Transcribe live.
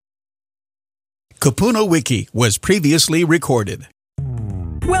KupunaWiki was previously recorded.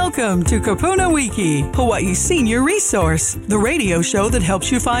 Welcome to KupunaWiki, Hawaii's senior resource, the radio show that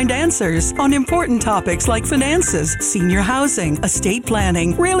helps you find answers on important topics like finances, senior housing, estate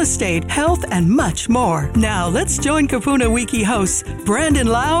planning, real estate, health, and much more. Now, let's join KupunaWiki hosts Brandon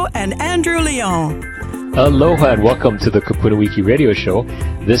Lau and Andrew Leon. Aloha and welcome to the KupunaWiki radio show.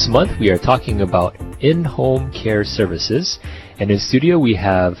 This month we are talking about in-home care services, and in studio we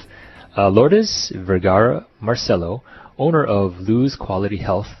have Lourdes Vergara Marcelo, owner of Lourdes Quality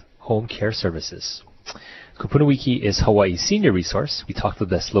Health Home Care Services. KupunaWiki is Hawaii's senior resource. We talk to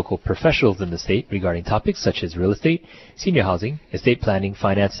the best local professionals in the state regarding topics such as real estate, senior housing, estate planning,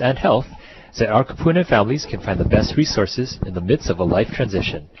 finance, and health, so that our Kupuna families can find the best resources in the midst of a life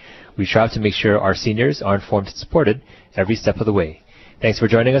transition. We strive to make sure our seniors are informed and supported every step of the way. Thanks for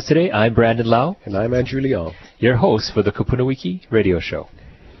joining us today. I'm Brandon Lau. And I'm Andrew Leon, your host for the KupunaWiki radio show.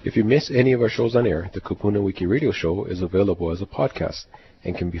 If you miss any of our shows on air, the KupunaWiki radio show is available as a podcast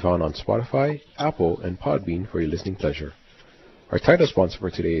and can be found on Spotify, Apple, and Podbean for your listening pleasure. Our title sponsor for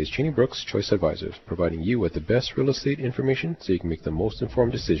today is Cheney Brooks Choice Advisors, providing you with the best real estate information so you can make the most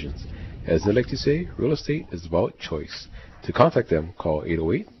informed decisions. As they like to say, real estate is about choice. To contact them, call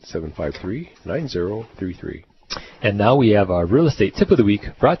 808-753-9033. And now we have our real estate tip of the week,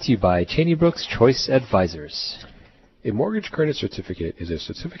 brought to you by Cheney Brooks Choice Advisors. A mortgage credit certificate is a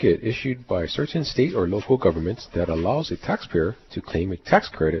certificate issued by certain state or local governments that allows a taxpayer to claim a tax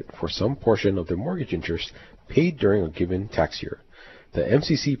credit for some portion of their mortgage interest paid during a given tax year. The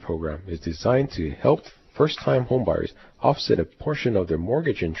MCC program is designed to help first-time homebuyers offset a portion of their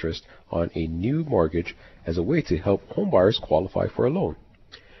mortgage interest on a new mortgage as a way to help homebuyers qualify for a loan.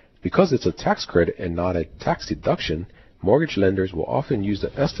 Because it's a tax credit and not a tax deduction, mortgage lenders will often use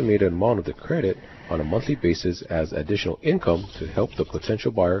the estimated amount of the credit on a monthly basis as additional income to help the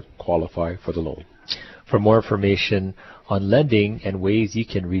potential buyer qualify for the loan. For more information on lending and ways you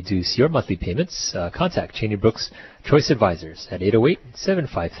can reduce your monthly payments, contact Cheney Brooks Choice Advisors at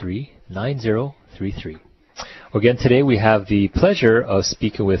 808-753-9033. Again, today we have the pleasure of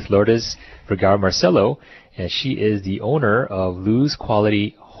speaking with Lourdes Vergara Marcelo, and she is the owner of Lourdes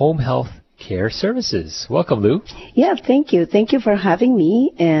Quality Home Health Care Services. Welcome, Lou. Yeah, thank you. Thank you for having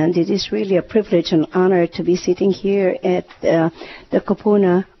me, and it is really a privilege and honor to be sitting here at the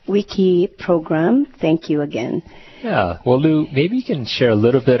KupunaWiki program. Thank you again. Yeah. Well, Lou, maybe you can share a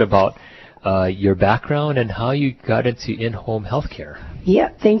little bit about your background and how you got into in-home healthcare. Yeah,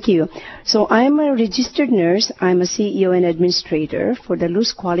 thank you. So I'm a registered nurse. I'm a CEO and administrator for the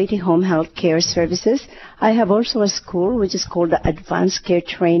Lourdes Quality Home Health Care Services. I have also a school which is called the Advanced Care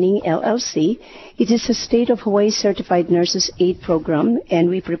Training LLC. It is a state of Hawaii Certified Nurses Aid program, and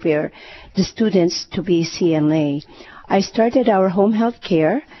we prepare the students to be CNA. I started our home health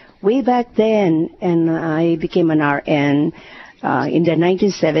care way back then, and I became an RN. In the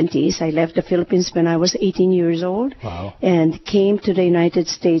 1970s, I left the Philippines when I was 18 years old. Wow. And came to the United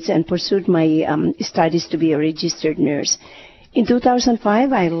States and pursued my studies to be a registered nurse. In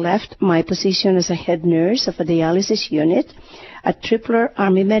 2005, I left my position as a head nurse of a dialysis unit at Tripler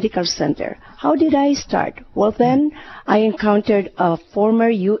Army Medical Center. How did I start? Well, then I encountered a former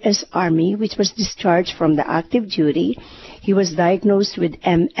U.S. Army which was discharged from the active duty. He was diagnosed with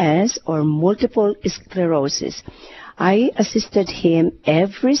MS, or multiple sclerosis. I assisted him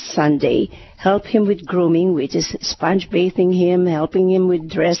every Sunday, help him with grooming, which is sponge bathing him, helping him with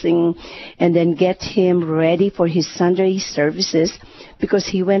dressing, and then get him ready for his Sunday services because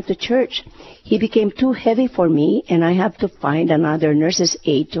he went to church. He became too heavy for me, and I have to find another nurse's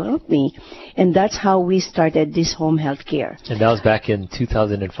aide to help me. And that's how we started this home health care. that was back in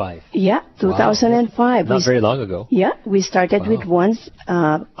 2005? Yeah, 2005. Not very long ago. Yeah, we started with one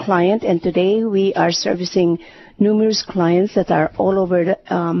client, and today we are servicing numerous clients that are all over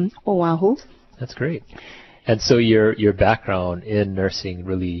Oahu. That's great. And so your background in nursing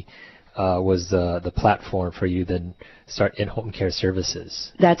really was the platform for you then start in-home care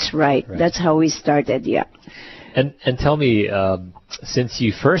services. That's right. That's how we started, yeah. And tell me, since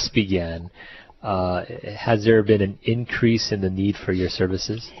you first began, has there been an increase in the need for your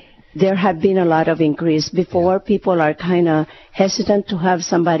services? There have been a lot of increase. Before, people are kind of hesitant to have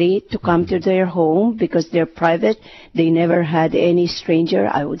somebody to come to their home because they're private. They never had any stranger,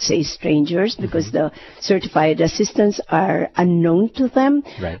 I would say strangers, because the certified assistants are unknown to them.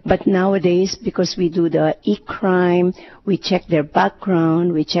 Right. But nowadays, because we do the e-crime, we check their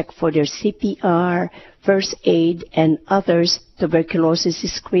background, we check for their CPR, first aid, and others, tuberculosis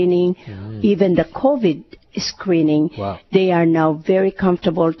screening, even the COVID screening. Wow. They are now very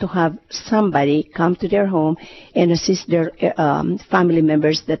comfortable to have somebody come to their home and assist their family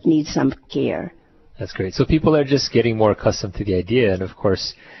members that need some care. That's great. So people are just getting more accustomed to the idea. And of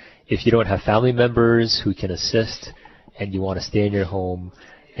course, if you don't have family members who can assist and you want to stay in your home,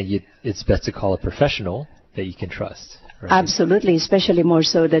 and it's best to call a professional that you can trust. Right? Absolutely, especially more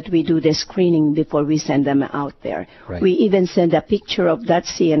so that we do the screening before we send them out there. Right. We even send a picture of that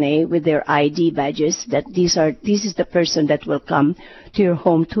CNA with their ID badges that this is the person that will come to your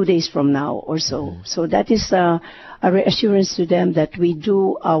home 2 days from now or so. Mm-hmm. So that is a reassurance to them that we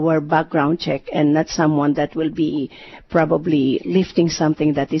do our background check and not someone that will be probably lifting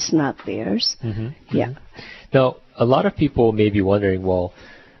something that is not theirs. Mm-hmm. Yeah. Mm-hmm. Now, a lot of people may be wondering, well,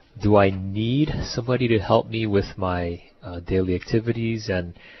 do I need somebody to help me with my daily activities?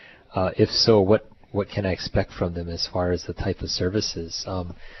 And if so, what can I expect from them as far as the type of services?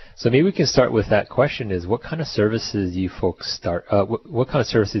 So maybe we can start with that question: is what kind of services do you folks what kind of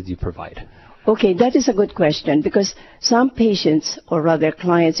services do you provide? Okay, that is a good question, because some patients, or rather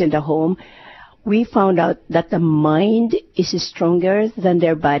clients in the home, we found out that the mind is stronger than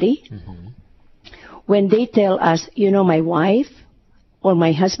their body. Mm-hmm. When they tell us, my wife or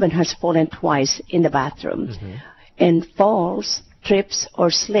my husband has fallen twice in the bathroom, mm-hmm. and falls, trips,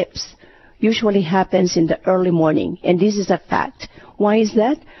 or slips usually happens in the early morning, and this is a fact. Why is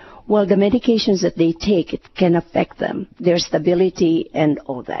that? Well, the medications that they take, it can affect them, their stability and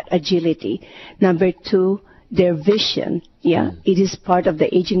all that, agility. Number two, their vision. It is part of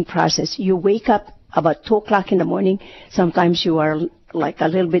the aging process. You wake up about 2 o'clock in the morning. Sometimes you are like a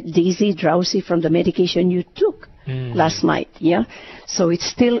little bit dizzy, drowsy from the medication you took last night. So it's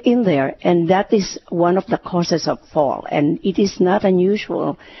still in there, and that is one of the causes of fall, and it is not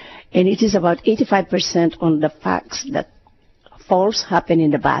unusual, and it is about 85% on the facts that falls happen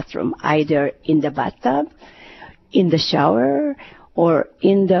in the bathroom, either in the bathtub, in the shower, or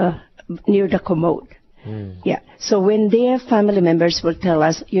near the commode. So when their family members will tell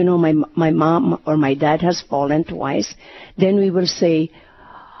us, my mom or my dad has fallen twice, then we will say,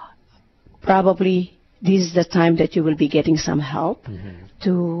 probably this is the time that you will be getting some help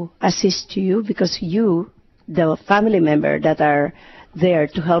to assist you, because you, the family member that are there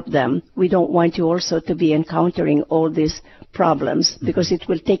to help them, we don't want you also to be encountering all these problems, because it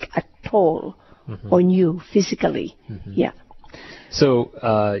will take a toll on you physically. So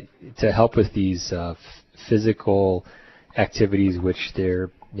to help with these physical activities which they're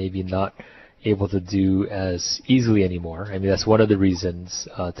maybe not able to do as easily anymore, I mean, that's one of the reasons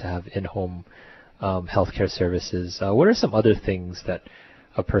to have in-home healthcare services. What are some other things that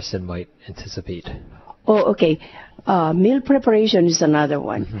a person might anticipate? Oh, okay. Meal preparation is another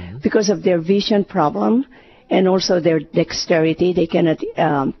one. Because of their vision problem and also their dexterity, they cannot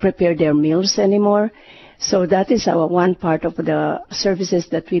prepare their meals anymore. So that is our one part of the services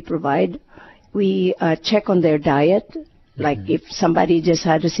that we provide. We check on their diet. Like if somebody just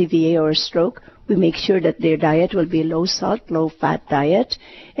had a CVA or a stroke, we make sure that their diet will be low salt, low fat diet.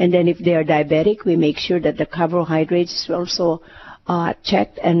 And then if they are diabetic, we make sure that the carbohydrates is also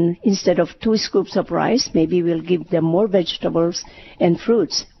checked. And instead of 2 scoops of rice, maybe we'll give them more vegetables and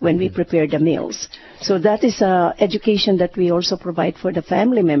fruits when we prepare the meals. So that is education that we also provide for the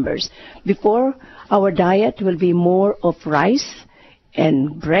family members. Before, our diet will be more of rice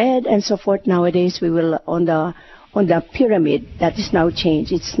and bread and so forth. Nowadays, we will on the pyramid, that is now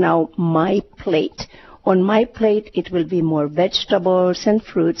changed. It's now my plate. On my plate, it will be more vegetables and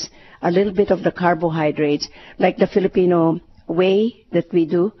fruits, a little bit of the carbohydrates, like the Filipino way that we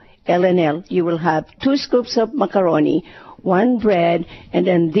do, L&L. You will have 2 scoops of macaroni, 1 bread, and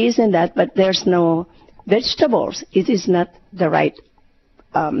then this and that, but there's no vegetables. It is not the right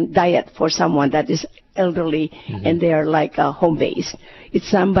diet for someone that is elderly and they are like home-based. It's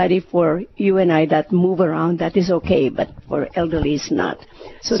somebody for you and I that move around, that is okay, but for elderly it's not.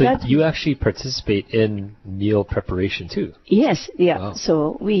 So that you actually participate in meal preparation too? Yes, Wow.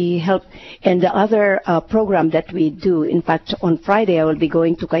 So we help. And the other program that we do, in fact, on Friday I will be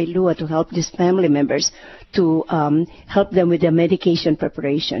going to Kailua to help these family members to help them with the medication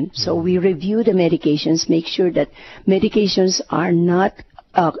preparation. So we review the medications, make sure that medications are not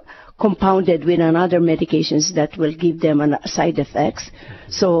compounded with another medications that will give them side effects.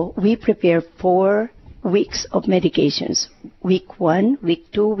 So we prepare 4 weeks of medications. Week 1, week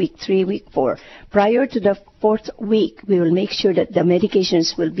 2, week 3, week 4. Prior to the 4th week, we will make sure that the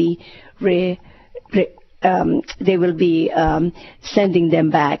medications will be they will be sending them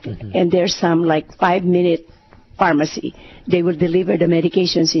back. And there's some like 5-minute pharmacy. They will deliver the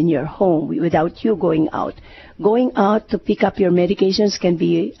medications in your home without you going out. Going out to pick up your medications can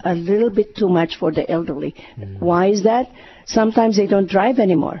be a little bit too much for the elderly. Why is that? Sometimes they don't drive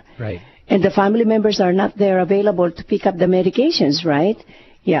anymore. Right. And the family members are not there available to pick up the medications, right?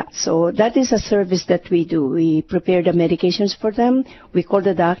 Yeah, so that is a service that we do. We prepare the medications for them. We call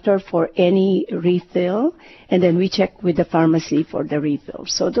the doctor for any refill, and then we check with the pharmacy for the refill.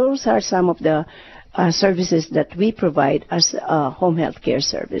 So those are some of the services that we provide as a home health care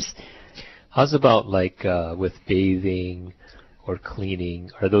service. How's about like with bathing or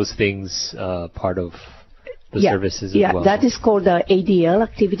cleaning? Are those things part of the services as well? Yeah, that is called the ADL,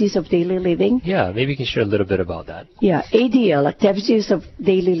 Activities of Daily Living. Yeah, maybe you can share a little bit about that. Yeah, ADL, Activities of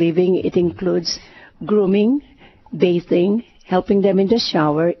Daily Living, it includes grooming, bathing, helping them in the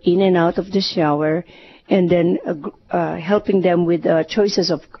shower, in and out of the shower, and then helping them with choices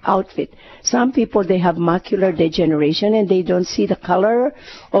of outfit. Some people, they have macular degeneration and they don't see the color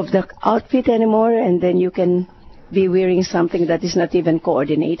of the outfit anymore, and then you can be wearing something that is not even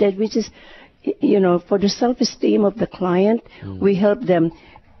coordinated, which is, you know, for the self-esteem of the client, we help them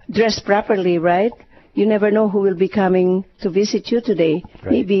dress properly, right? You never know who will be coming to visit you today.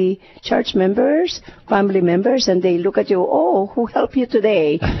 Right. Maybe church members, family members, and they look at you, oh, who helped you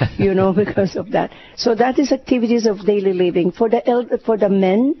today? You know, because of that. So that is activities of daily living. For the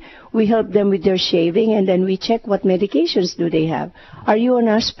men, we help them with their shaving, and then we check what medications do they have. Are you on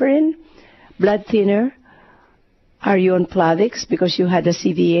aspirin, blood thinner? Are you on Plavix because you had a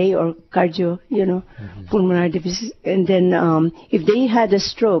CVA or cardio, you know, pulmonary disease? And then if they had a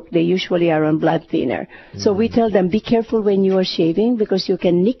stroke, they usually are on blood thinner. So we tell them, be careful when you are shaving because you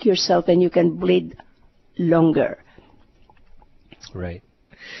can nick yourself and you can bleed longer. Right.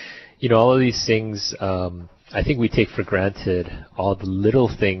 You know, all of these things, I think we take for granted all the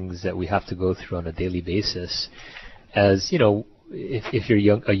little things that we have to go through on a daily basis as, you know, if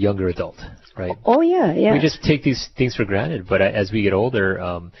you're a younger adult, right? Oh, yeah, yeah. We just take these things for granted, but as we get older,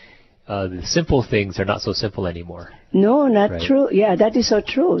 the simple things are not so simple anymore. No, not true. Yeah, that is so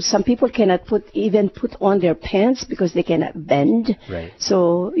true. Some people cannot put on their pants because they cannot bend. Right.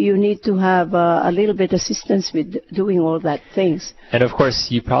 So you need to have a little bit assistance with doing all that things. And of course,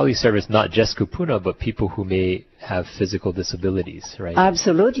 you probably service not just Kupuna, but people who may have physical disabilities, right?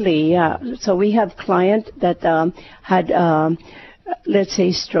 Absolutely, yeah. So we have clients that had let's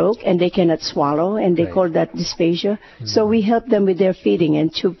say stroke and they cannot swallow and they call that dysphagia. So we help them with their feeding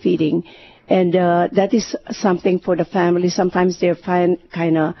and tube feeding. And that is something for the family. Sometimes they're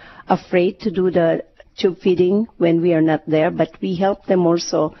kind of afraid to do the tube feeding when we are not there, but we help them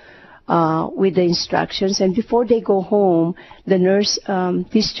also with the instructions. And before they go home, the nurse,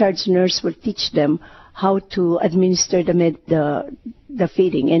 discharge nurse will teach them how to administer the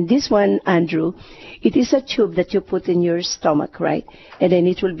feeding. And this one, Andrew, it is a tube that you put in your stomach, right? And then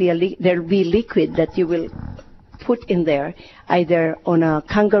it will be there will be liquid that you will put in there, either on a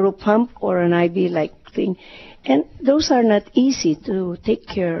kangaroo pump or an IV-like thing. And those are not easy to take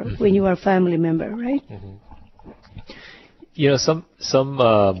care of when you are a family member, right? You know,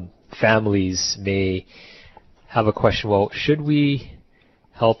 some families may have a question, well, should we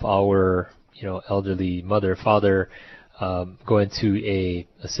help our, you know, elderly mother, father, go into a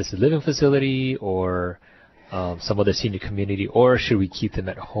assisted living facility or some other senior community, or should we keep them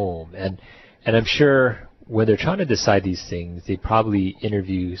at home? And I'm sure when they're trying to decide these things, they probably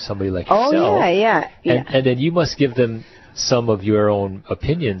interview somebody like yourself. Oh, yeah. And then you must give them some of your own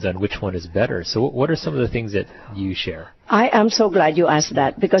opinions on which one is better. So what are some of the things that you share? I am so glad you asked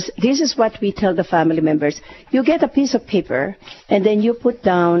that, because this is what we tell the family members. You get a piece of paper and then you put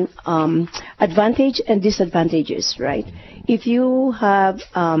down advantage and disadvantages, right? If you have,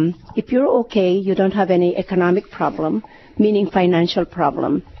 if you're okay, you don't have any economic problem, meaning financial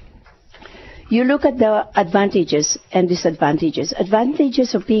problem, you look at the advantages and disadvantages.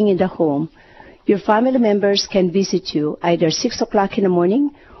 Advantages of being in the home. Your family members can visit you either 6 o'clock in the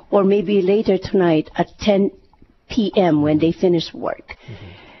morning or maybe later tonight at 10 p.m. when they finish work.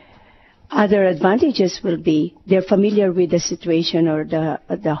 Other advantages will be they're familiar with the situation or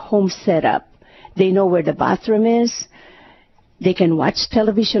the home setup. They know where the bathroom is. They can watch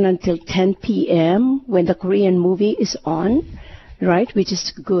television until 10 p.m. when the Korean movie is on, right, which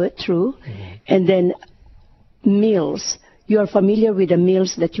is good, true. And then meals. You are familiar with the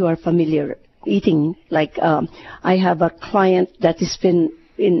meals that you are familiar eating. Like I have a client that has been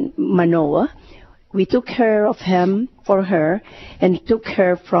in Manoa. We took care of him for her and took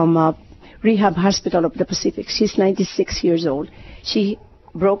her from Rehab Hospital of the Pacific. She's 96 years old. She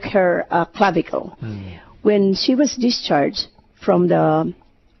broke her clavicle. When she was discharged from the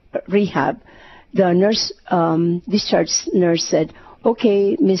rehab, the nurse, discharge nurse said,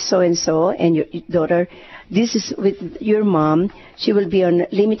 okay, Miss So-and-so and your daughter, this is with your mom. She will be on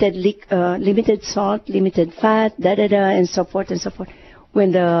limited salt, limited fat, and so forth and so forth.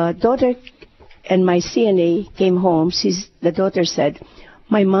 When the daughter and my CNA came home, the daughter said,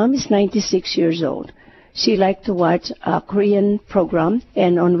 My mom is 96 years old. She liked to watch a Korean program,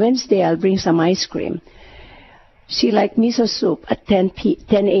 and on Wednesday I'll bring some ice cream. She liked miso soup at 10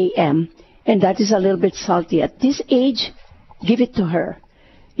 a.m., and that is a little bit salty. At this age, give it to her.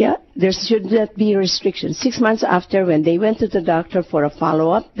 Yeah, there should not be restrictions. 6 months after, when they went to the doctor for a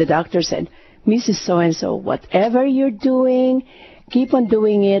follow-up, the doctor said, Mrs. So-and-so, whatever you're doing, keep on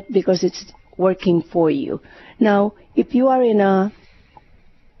doing it because it's working for you. Now, if you are in a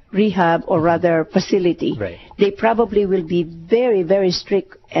rehab or rather facility, right, they probably will be very, very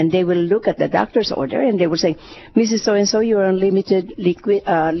strict, and they will look at the doctor's order and they will say, Mrs. So-and-so, you're on limited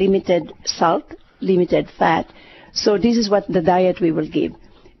salt, limited fat, so this is what the diet we will give.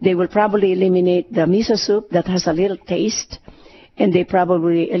 They will probably eliminate the miso soup that has a little taste, and they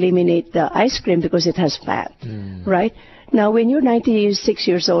probably eliminate the ice cream because it has fat, right? Now, when you're 96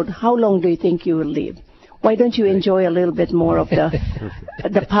 years old, how long do you think you will live? Why don't you enjoy a little bit more of the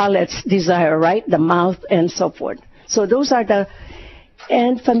palate's desire, right? The mouth and so forth. So those are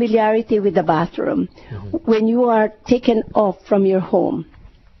and familiarity with the bathroom. When you are taken off from your home,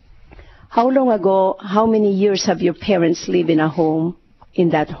 how long ago, how many years have your parents lived in a home, in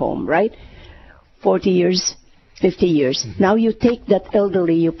that home, right? 40 years, 50 years. Now you take that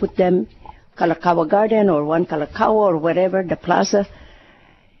elderly, you put them Kalakaua Garden or one Kalakaua or whatever, the plaza.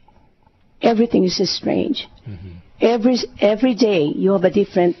 Everything is strange. Every day you have a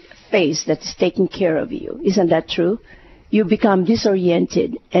different face that's taking care of you. Isn't that true? You become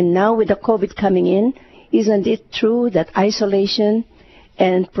disoriented. And now with the COVID coming in, isn't it true that isolation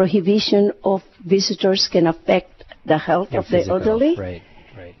and prohibition of visitors can affect the health of the elderly? Right,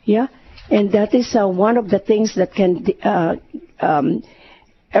 right. Yeah, and that is one of the things that can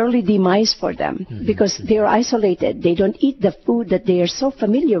early demise for them because they're isolated. They don't eat the food that they are so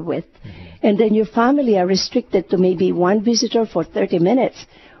familiar with. And then your family are restricted to maybe one visitor for 30 minutes,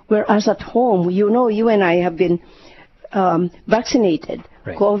 whereas at home, you and I have been vaccinated,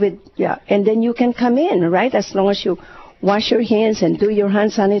 right. COVID, yeah, and then you can come in, right, as long as you wash your hands and do your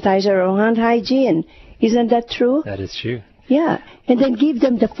hand sanitizer or hand hygiene. Isn't that true? That is true. Yeah, and then give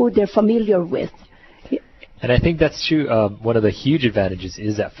them the food they're familiar with. And I think that's true. One of the huge advantages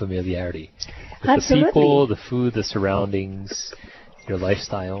is that familiarity. With Absolutely. the people, the food, the surroundings, your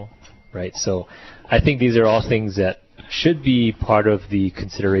lifestyle, right? So I think these are all things that should be part of the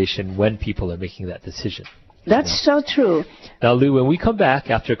consideration when people are making that decision. That's so true. Now, Lou, when we come back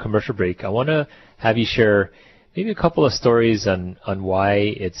after a commercial break, I want to have you share maybe a couple of stories on why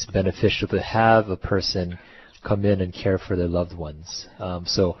it's beneficial to have a person come in and care for their loved ones.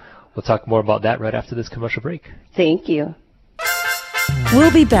 So we'll talk more about that right after this commercial break. Thank you.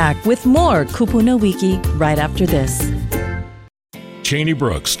 We'll be back with more KupunaWiki right after this. Cheney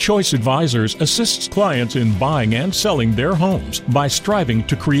Brooks Choice Advisors assists clients in buying and selling their homes by striving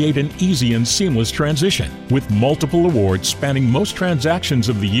to create an easy and seamless transition. With multiple awards spanning most transactions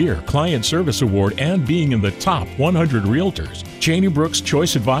of the year, Client Service Award, and being in the top 100 realtors, Cheney Brooks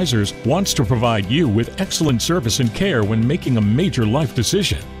Choice Advisors wants to provide you with excellent service and care when making a major life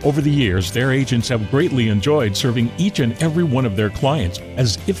decision. Over the years, their agents have greatly enjoyed serving each and every one of their clients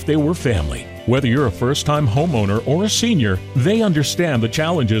as if they were family. Whether you're a first-time homeowner or a senior, they understand the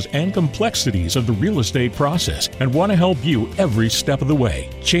challenges and complexities of the real estate process and want to help you every step of the way.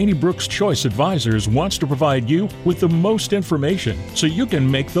 Cheney Brooks Choice Advisors wants to provide you with the most information so you can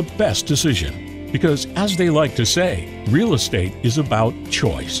make the best decision. Because, as they like to say, real estate is about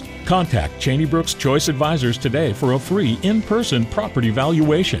choice. Contact Cheney Brooks Choice Advisors today for a free in-person property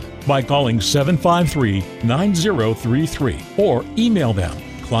valuation by calling 753-9033 or email them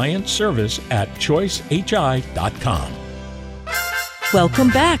clientservice@choicehi.com. Welcome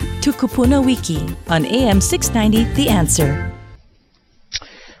back to KupunaWiki on AM 690 The Answer.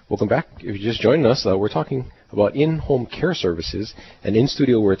 Welcome back. If you're just joining us, we're talking about in-home care services, and in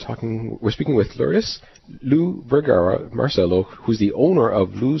studio we're speaking with Lourdes, Lou Vergara Marcelo, who's the owner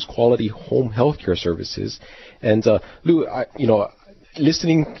of Lou's Quality Home Healthcare Services. And Lou,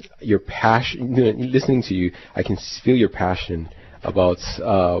 listening to you, I can feel your passion about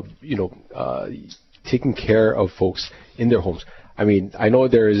taking care of folks in their homes. I mean, I know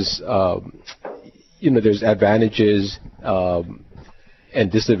there's there's advantages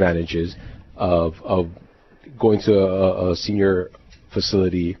and disadvantages of going to a senior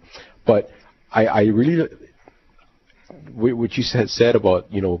facility, but I really what you said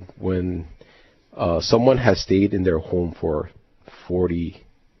about when someone has stayed in their home for 40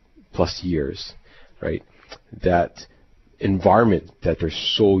 plus years, right? That environment that they're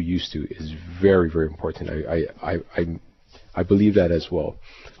so used to is very, very important. I believe that as well.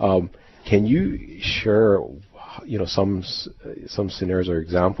 Can you share some scenarios or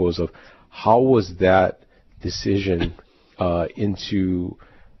examples of how was that decision into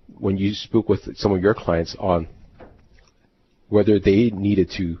when you spoke with some of your clients on whether they needed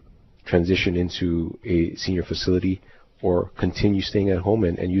to transition into a senior facility or continue staying at home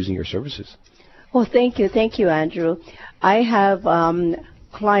and using your services? Oh, thank you, Andrew. I have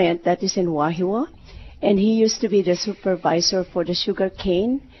client that is in Wahiwa, and he used to be the supervisor for the sugar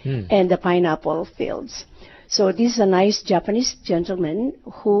cane and the pineapple fields. So this is a nice Japanese gentleman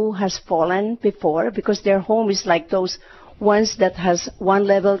who has fallen before because their home is like those ones that has 1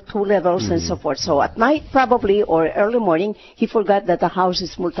 level, 2 levels, and so forth. So at night probably or early morning, he forgot that the house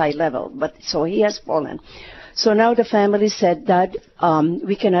is multi-level, but so he has fallen. So now the family said, Dad,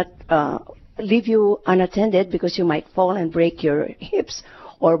 we cannot leave you unattended because you might fall and break your hips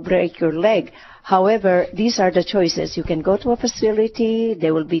or break your leg. However, these are the choices. You can go to a facility,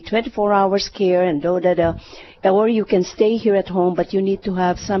 there will be 24 hours care, and or you can stay here at home, but you need to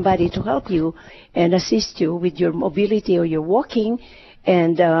have somebody to help you and assist you with your mobility or your walking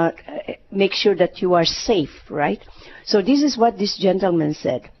and make sure that you are safe, right? So this is what this gentleman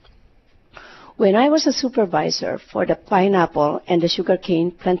said. When I was a supervisor for the pineapple and the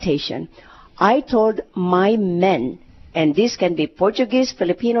sugarcane plantation, I told my men, and this can be Portuguese,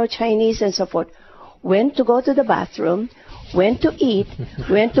 Filipino, Chinese, and so forth, when to go to the bathroom, when to eat,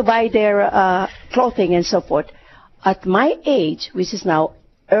 when to buy their clothing, and so forth. At my age, which is now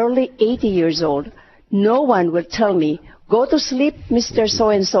early 80 years old, no one will tell me, go to sleep, Mr.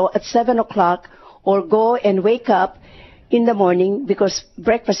 So-and-so, at 7 o'clock, or go and wake up in the morning because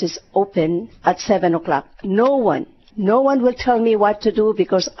breakfast is open at 7 o'clock. No one will tell me what to do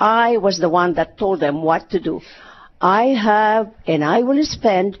because I was the one that told them what to do. I have and I will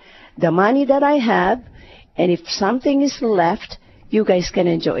spend the money that I have, and if something is left, you guys can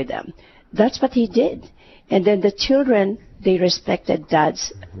enjoy them. That's what he did. And then the children, they respected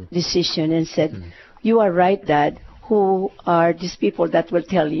Dad's decision and said, you are right, Dad. Who are these people that will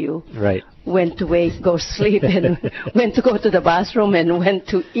tell you when to go sleep and when to go to the bathroom and when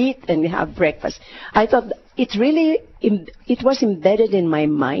to eat and have breakfast? I thought it was embedded in my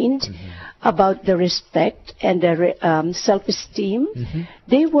mind about the respect and the self-esteem.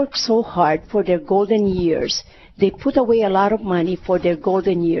 They work so hard for their golden years. They put away a lot of money for their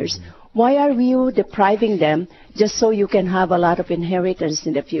golden years. Why are you depriving them just so you can have a lot of inheritance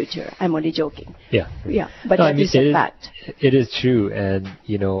in the future? I'm only joking. Yeah, but that is a fact. It is true, and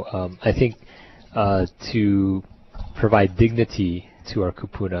I think to provide dignity to our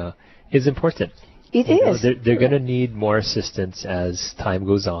kupuna is important. It is. They're going to need more assistance as time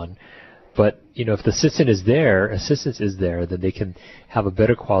goes on. But, if the assistance is there, then they can have a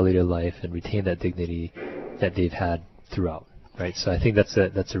better quality of life and retain that dignity that they've had throughout. Right, so I think that's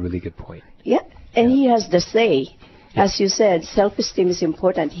a really good point. Yeah, and he has the say. As you said, self-esteem is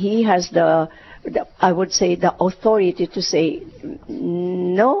important. He has I would say, the authority to say,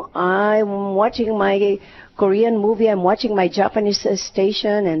 no, I'm watching my Korean movie, I'm watching my Japanese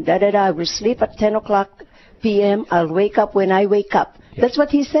station, and I will sleep at 10 o'clock p.m. I'll wake up when I wake up. Yeah. That's what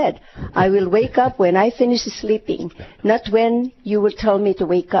he said. I will wake up when I finish sleeping, not when you will tell me to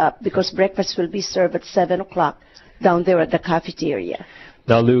wake up, because breakfast will be served at 7 o'clock. Down there at the cafeteria.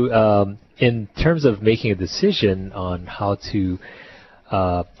 Now, Lou, in terms of making a decision on how to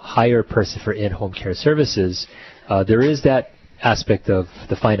hire a person for in-home care services, there is that aspect of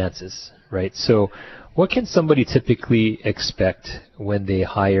the finances, right? So what can somebody typically expect when they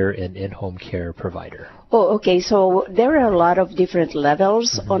hire an in-home care provider? Oh, okay. So there are a lot of different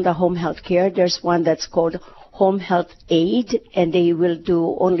levels on the home health care. There's one that's called home health aid, and they will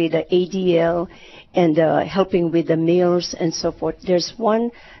do only the ADL and helping with the meals and so forth. There's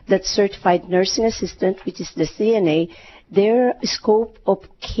one that's certified nursing assistant, which is the CNA. Their scope of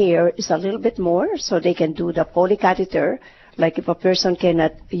care is a little bit more, so they can do the polycatheter, like if a person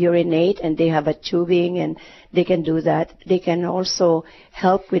cannot urinate and they have a tubing, and they can do that. They can also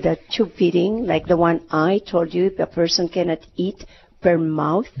help with a tube feeding, like the one I told you, if a person cannot eat per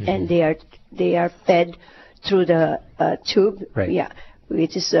mouth and they are fed through the tube,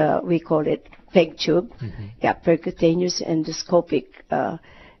 which is we call it PEG tube, percutaneous endoscopic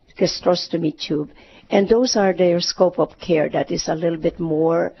gastrostomy tube. And those are their scope of care. That is a little bit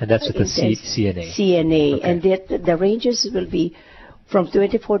more. And that's with the CNA. CNA. Okay. And the ranges will be from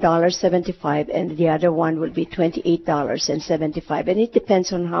 $24.75, and the other one will be $28.75. And it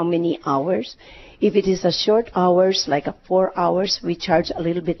depends on how many hours. If it is a short hours, like 4 hours, we charge a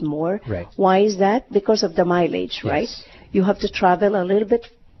little bit more. Right. Why is that? Because of the mileage, right? You have to travel a little bit,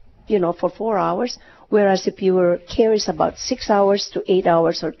 for 4 hours. Whereas if your care is about 6 hours to 8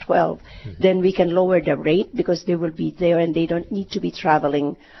 hours or 12, then we can lower the rate because they will be there and they don't need to be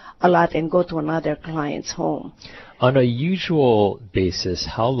traveling a lot and go to another client's home. On a usual basis,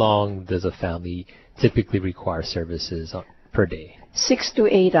 how long does a family typically require services per day? 6 to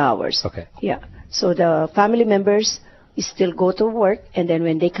 8 hours. Okay. Yeah. So the family members still go to work, and then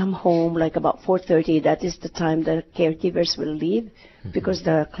when they come home, like about 4:30, that is the time the caregivers will leave because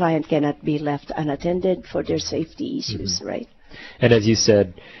the client cannot be left unattended for their safety issues, right? And as you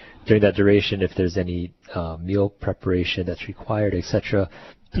said, during that duration, if there's any meal preparation that's required, etc.,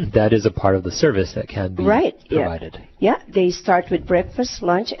 that is a part of the service that can be provided. Yeah, they start with breakfast,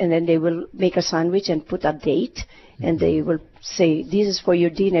 lunch, and then they will make a sandwich and put a date, and they will say, this is for your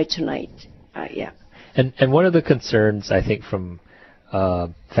dinner tonight. Yeah. And one of the concerns, I think, from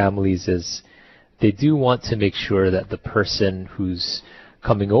families is they do want to make sure that the person who's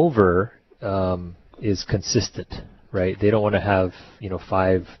coming over is consistent, right? They don't want to have,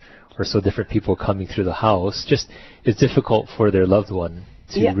 5 or so different people coming through the house. Just it's difficult for their loved one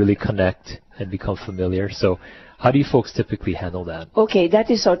to really connect and become familiar. So how do you folks typically handle that? Okay, that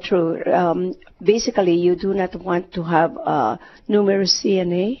is so true. Basically, you do not want to have numerous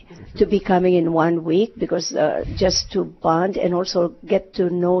CNA to be coming in 1 week because just to bond and also get to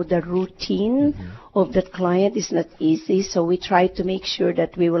know the routine of that client is not easy. So we try to make sure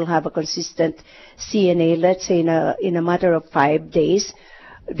that we will have a consistent CNA, let's say in a matter of 5 days.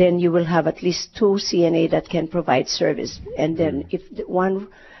 Then you will have at least 2 CNA that can provide service. And then if one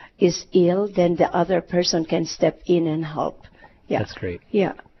is ill, then the other person can step in and help. Yeah. That's great.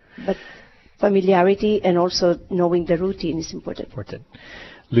 Yeah. But familiarity and also knowing the routine is important.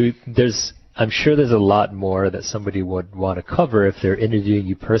 Lou, I'm sure there's a lot more that somebody would want to cover if they're interviewing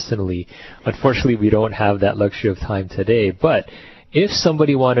you personally. Unfortunately, we don't have that luxury of time today. But if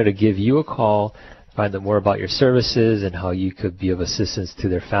somebody wanted to give you a call, find out more about your services and how you could be of assistance to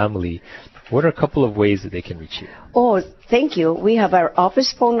their family, what are a couple of ways that they can reach you? Oh, thank you. We have our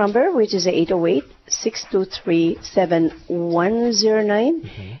office phone number, which is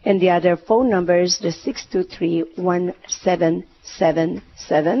 808-623-7109. And the other phone number is the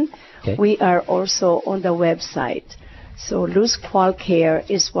 623-1777. Okay. We are also on the website. So Luz Qual Care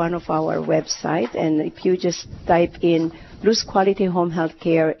is one of our website. And if you just type in Luz Quality Home Health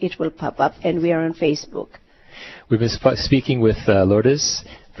Care, it will pop up. And we are on Facebook. We've been speaking with Lourdes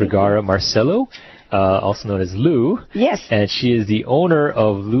Vergara Marcelo, also known as Lou. Yes. And she is the owner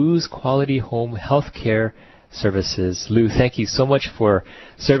of Luz Quality Home Health Care Services. Lou, thank you so much for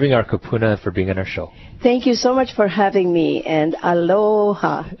serving our Kupuna and for being on our show. Thank you so much for having me, and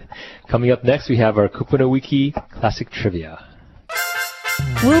aloha. Coming up next, we have our KupunaWiki Classic Trivia.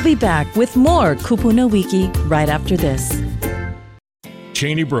 We'll be back with more KupunaWiki right after this.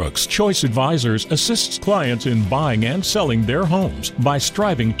 Cheney Brooks Choice Advisors assists clients in buying and selling their homes by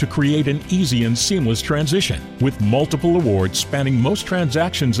striving to create an easy and seamless transition. With multiple awards spanning most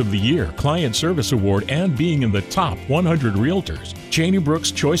transactions of the year, Client Service Award, and being in the top 100 realtors, Cheney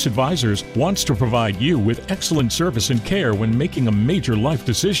Brooks Choice Advisors wants to provide you with excellent service and care when making a major life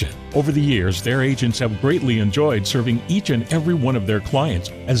decision. Over the years, their agents have greatly enjoyed serving each and every one of their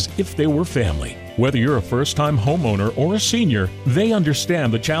clients as if they were family. Whether you're a first-time homeowner or a senior, they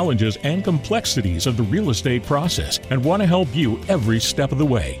understand the challenges and complexities of the real estate process and want to help you every step of the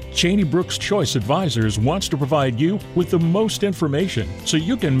way. Cheney Brooks Choice Advisors wants to provide you with the most information so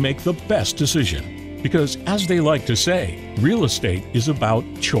you can make the best decision. Because, as they like to say, real estate is about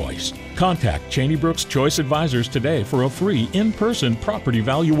choice. Contact Cheney Brooks Choice Advisors today for a free in-person property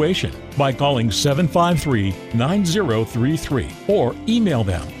valuation by calling 753-9033 or email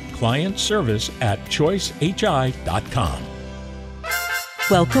them clientservice@choicehi.com.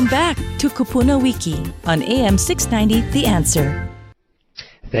 Welcome back to KupunaWiki on AM 690 The Answer.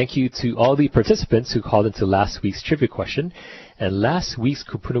 Thank you to all the participants who called into last week's trivia question. And last week's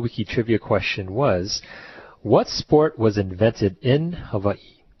KupunaWiki trivia question was, what sport was invented in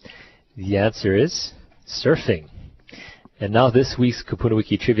Hawaii? The answer is surfing. And now this week's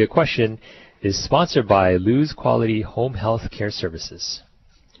KupunaWiki trivia question is sponsored by Luz Quality Home Health Care Services.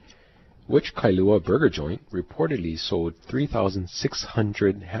 Which Kailua burger joint reportedly sold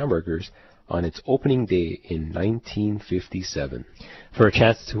 3,600 hamburgers on its opening day in 1957? For a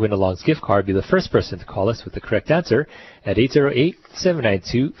chance to win a Long's gift card, be the first person to call us with the correct answer at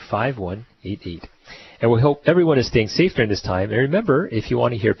 808-792-5188. And we hope everyone is staying safe during this time. And remember, if you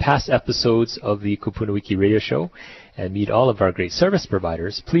want to hear past episodes of the KupunaWiki radio show and meet all of our great service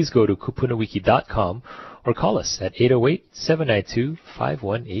providers, please go to KupunaWiki.com or call us at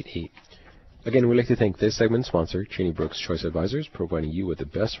 808-792-5188. Again, we'd like to thank this segment's sponsor, Cheney Brooks Choice Advisors, providing you with the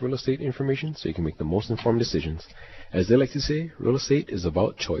best real estate information so you can make the most informed decisions. As they like to say, real estate is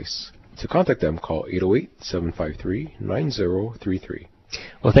about choice. To contact them, call 808-753-9033.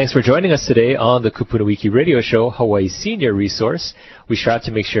 Well, thanks for joining us today on the KupunaWiki radio show, Hawaii's senior resource. We strive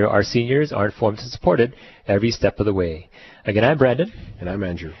to make sure our seniors are informed and supported every step of the way. Again, I'm Brandon. And I'm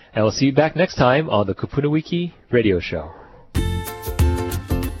Andrew. And we'll see you back next time on the KupunaWiki radio show.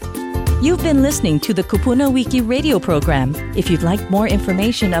 You've been listening to the KupunaWiki radio program. If you'd like more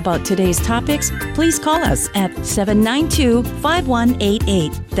information about today's topics, please call us at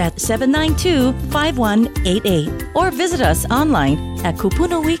 792-5188. That's 792-5188. Or visit us online at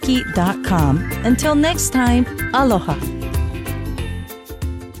KupunaWiki.com. Until next time, aloha.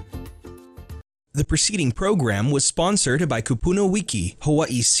 The preceding program was sponsored by KupunaWiki,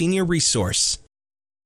 Hawaii's senior resource.